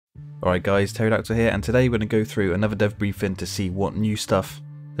Alright guys, Pterodactyl here, and today we're going to go through another dev briefing to see what new stuff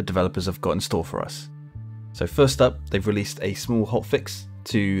the developers have got in store for us. So first up, they've released a small hotfix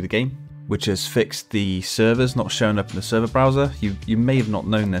to the game, which has fixed the servers not showing up in the server browser. You may have not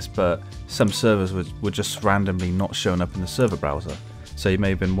known this, but some servers were just randomly not showing up in the server browser. So you may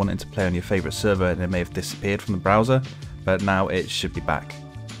have been wanting to play on your favourite server and it may have disappeared from the browser, but now it should be back.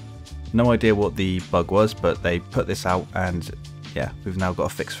 No idea what the bug was, but they put this out and yeah, we've now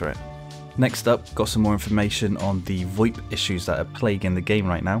got a fix for it. Next up, got some more information on the VOIP issues that are plaguing the game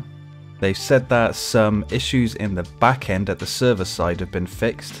right now. They've said that some issues in the back end at the server side have been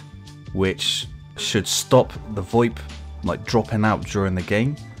fixed, which should stop the VOIP dropping out during the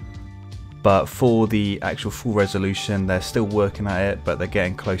game. But for the actual full resolution, they're still working at it, but they're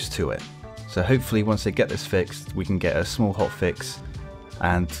getting close to it. So hopefully once they get this fixed, we can get a small hotfix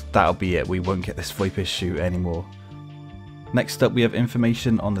and that'll be it. We won't get this VOIP issue anymore. Next up, we have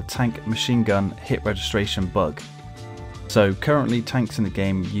information on the tank machine gun hit registration bug. So currently tanks in the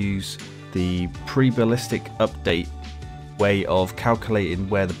game use the pre-ballistic update way of calculating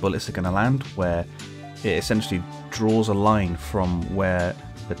where the bullets are going to land, where it essentially draws a line from where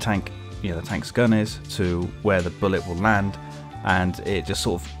the tank, the tank's gun is to where the bullet will land, and it just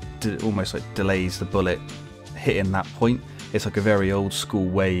sort of almost like delays the bullet hitting that point. It's like a very old school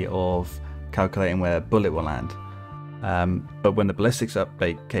way of calculating where a bullet will land. But when the ballistics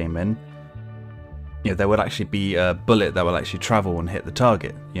update came in, there would actually be a bullet that will actually travel and hit the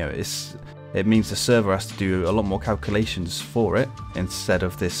target. It means the server has to do a lot more calculations for it instead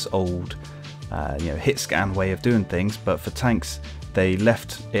of this old hit scan way of doing things. But for tanks, they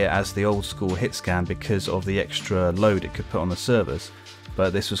left it as the old school hit scan because of the extra load it could put on the servers.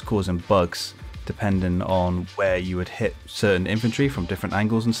 But this was causing bugs depending on where you would hit certain infantry from different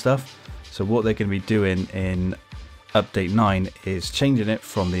angles and stuff. So what they're going to be doing in Update 9 is changing it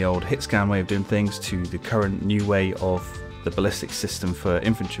from the old hit scan way of doing things to the current new way of the ballistic system for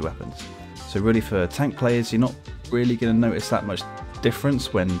infantry weapons. So really for tank players, you're not really going to notice that much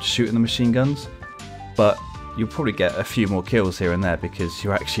difference when shooting the machine guns, but you'll probably get a few more kills here and there because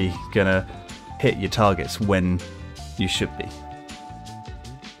you're actually going to hit your targets when you should be.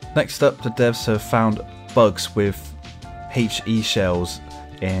 Next up, the devs have found bugs with HE shells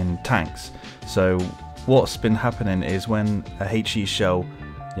in tanks. So what's been happening is when a HE shell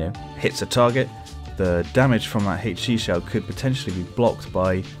hits a target, the damage from that HE shell could potentially be blocked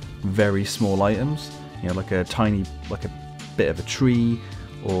by very small items, like a bit of a tree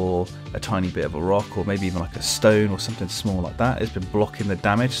or a tiny bit of a rock, or maybe even like a stone or something small like that. It's been blocking the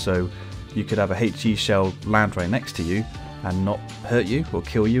damage, so you could have a HE shell land right next to you and not hurt you or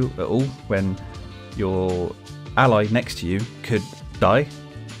kill you at all, when your ally next to you could die.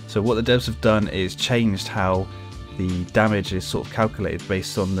 So what the devs have done is changed how the damage is sort of calculated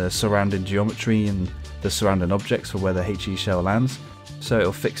based on the surrounding geometry and the surrounding objects for where the HE shell lands. So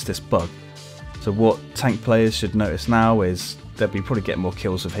it'll fix this bug. So what tank players should notice now is they'll be probably getting more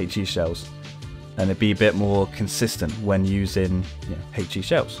kills with HE shells, and it'd be a bit more consistent when using HE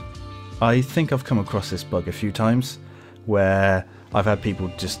shells. I think I've come across this bug a few times where I've had people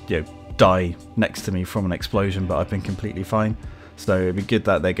just die next to me from an explosion, but I've been completely fine. So it'd be good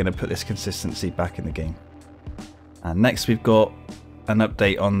that they're going to put this consistency back in the game. And next we've got an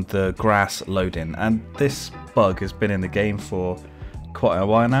update on the grass loading, and this bug has been in the game for quite a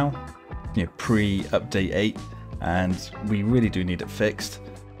while now, pre-update 8, and we really do need it fixed.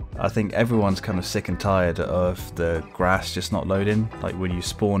 I think everyone's kind of sick and tired of the grass just not loading. Like when you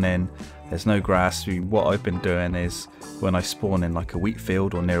spawn in, there's no grass. What I've been doing is when I spawn in like a wheat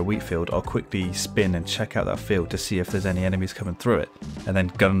field or near a wheat field, I'll quickly spin and check out that field to see if there's any enemies coming through it, and then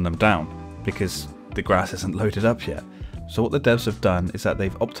gun them down because the grass isn't loaded up yet. So what the devs have done is that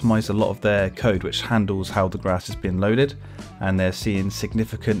they've optimized a lot of their code which handles how the grass is being loaded, and they're seeing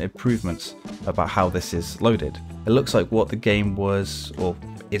significant improvements about how this is loaded. It looks like what the game was or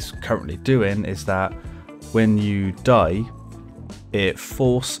is currently doing is that when you die, it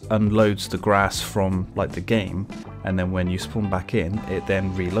force unloads the grass from the game, and then when you spawn back in, it then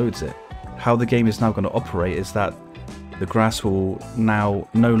reloads it. How the game is now going to operate is that the grass will now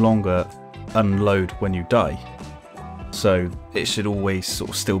no longer unload when you die. So it should always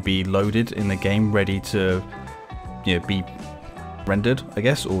sort of still be loaded in the game, ready to be rendered, I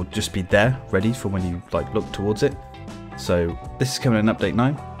guess, or just be there ready for when you look towards it. So this is coming in update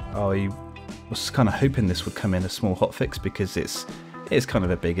 9. I was kind of hoping this would come in a small hotfix because it's kind of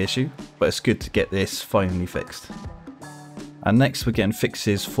a big issue, but it's good to get this finally fixed. And next we're getting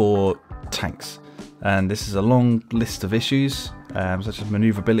fixes for tanks, and this is a long list of issues such as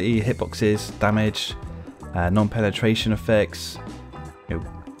maneuverability, hitboxes, damage, non-penetration effects,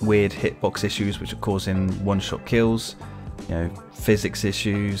 weird hitbox issues which are causing one-shot kills, you know, physics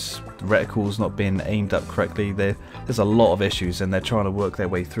issues, reticles not being aimed up correctly. There's a lot of issues and they're trying to work their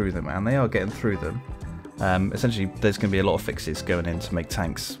way through them, and they are getting through them. Essentially there's going to be a lot of fixes going in to make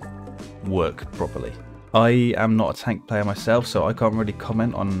tanks work properly. I am not a tank player myself, so I can't really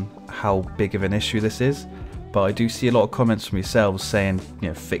comment on how big of an issue this is, but I do see a lot of comments from yourselves saying, you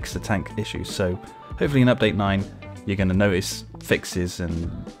know, fix the tank issues. So hopefully in update 9 you're going to notice fixes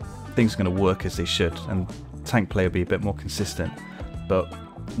and things are going to work as they should, and tank play will be a bit more consistent. But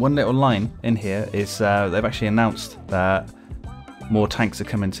one little line in here is they've actually announced that more tanks are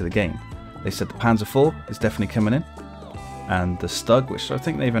coming to the game. They said the Panzer IV is definitely coming in, and the Stug, which I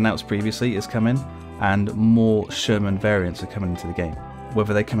think they've announced previously, is coming, and more Sherman variants are coming into the game.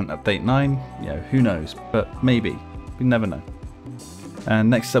 Whether they come in update 9, you know, who knows, but maybe, we never know.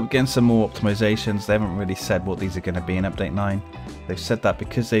 And next up, getting some more optimizations. They haven't really said what these are going to be in update 9. They've said that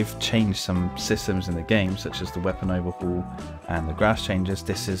because they've changed some systems in the game, such as the weapon overhaul and the grass changes,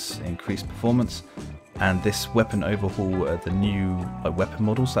 this is increased performance. And this weapon overhaul are the new weapon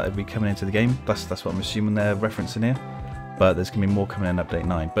models that will be coming into the game. That's what I'm assuming they're referencing here. But there's going to be more coming in update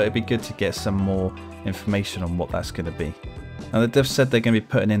 9. But it'd be good to get some more information on what that's going to be. Now the devs said they're going to be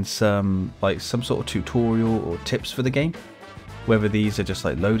putting in some sort of tutorial or tips for the game. Whether these are just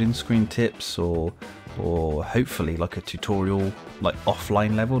like loading screen tips or hopefully like a tutorial like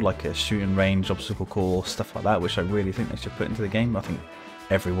offline level, like a shooting range, obstacle course, stuff like that, which I really think they should put into the game. I think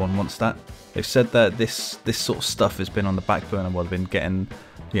everyone wants that. They've said that this sort of stuff has been on the back burner while they've been getting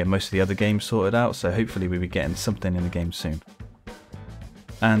most of the other games sorted out, so hopefully we'll be getting something in the game soon.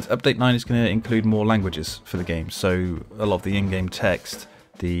 And update 9 is going to include more languages for the game, so a lot of the in-game text,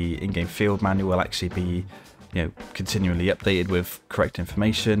 the in-game field manual will actually be continually updated with correct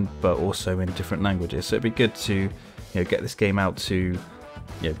information, but also in different languages. So it'd be good to get this game out to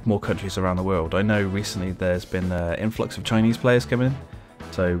more countries around the world. I know recently there's been an influx of Chinese players coming in,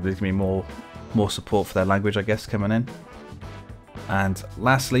 so there's going to be more support for their language, I guess, coming in. And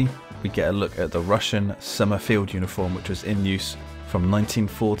lastly, we get a look at the Russian summer field uniform, which was in use from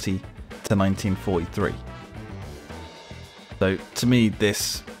 1940 to 1943. So to me,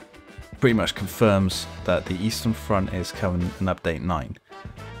 this pretty much confirms that the Eastern Front is coming in update 9.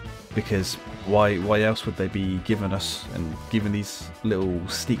 Because why else would they be giving us and giving these little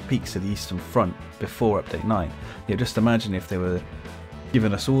sneak peeks of the Eastern Front before update 9? Just imagine if they were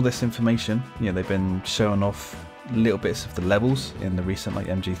giving us all this information. They've been showing off little bits of the levels in the recent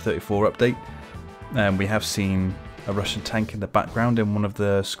MG34 update, and we have seen a Russian tank in the background in one of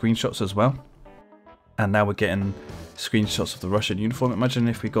the screenshots as well, and now we're getting screenshots of the Russian uniform. Imagine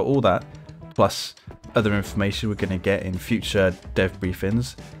if we got all that plus other information we're going to get in future dev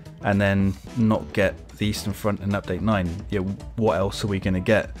briefings, and then not get the Eastern Front in update 9. What else are we going to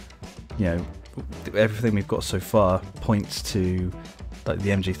get? Everything we've got so far points to like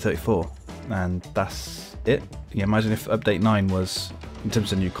the MG34, and that's it. Imagine if update 9 was, in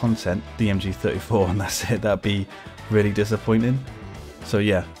terms of new content, the MG34, and that's it. That'd be really disappointing. So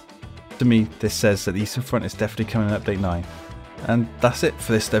yeah, to me this says that the Eastern Front is definitely coming in update 9. And that's it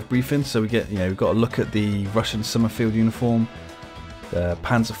for this dev briefing. So we get, we've got a look at the Russian Summerfield uniform, the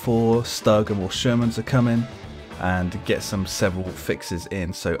Panzer IV, Stug and more Shermans are coming, and get several fixes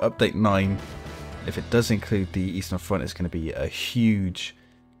in. So update 9, if it does include the Eastern Front, it's going to be a huge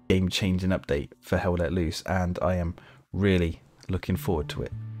game-changing update for Hell Let Loose, and I am really looking forward to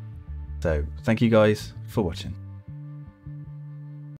it. So thank you guys for watching.